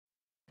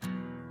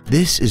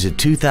This is a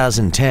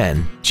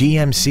 2010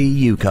 GMC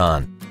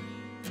Yukon.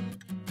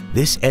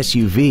 This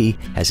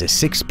SUV has a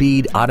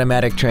 6-speed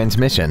automatic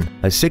transmission,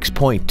 a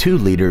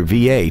 6.2-liter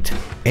V8,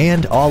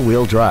 and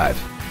all-wheel drive.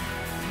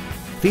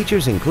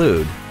 Features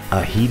include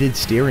a heated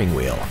steering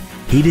wheel,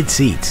 heated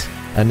seats,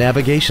 a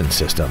navigation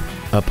system,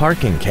 a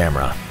parking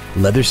camera,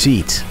 leather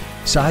seats,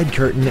 side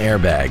curtain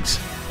airbags,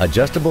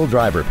 adjustable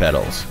driver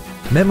pedals,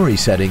 memory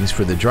settings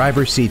for the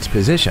driver's seat's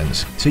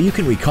positions so you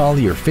can recall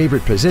your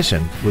favorite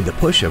position with the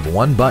push of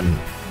one button,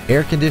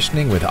 air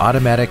conditioning with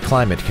automatic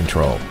climate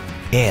control,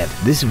 and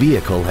this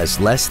vehicle has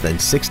less than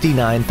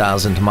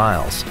 69,000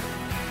 miles.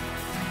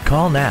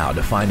 Call now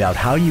to find out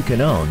how you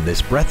can own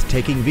this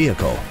breathtaking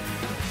vehicle.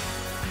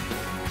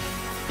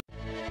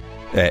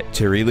 At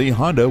Terry Lee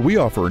Honda, we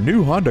offer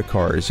new Honda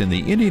cars in the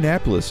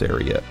Indianapolis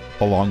area,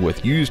 along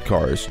with used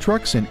cars,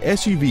 trucks, and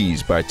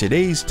SUVs by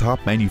today's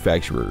top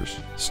manufacturers.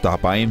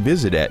 Stop by and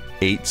visit at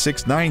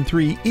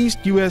 8693 East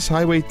US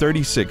Highway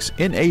 36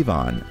 in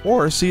Avon,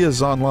 or see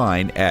us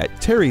online at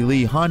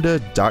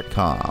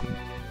terryleehonda.com.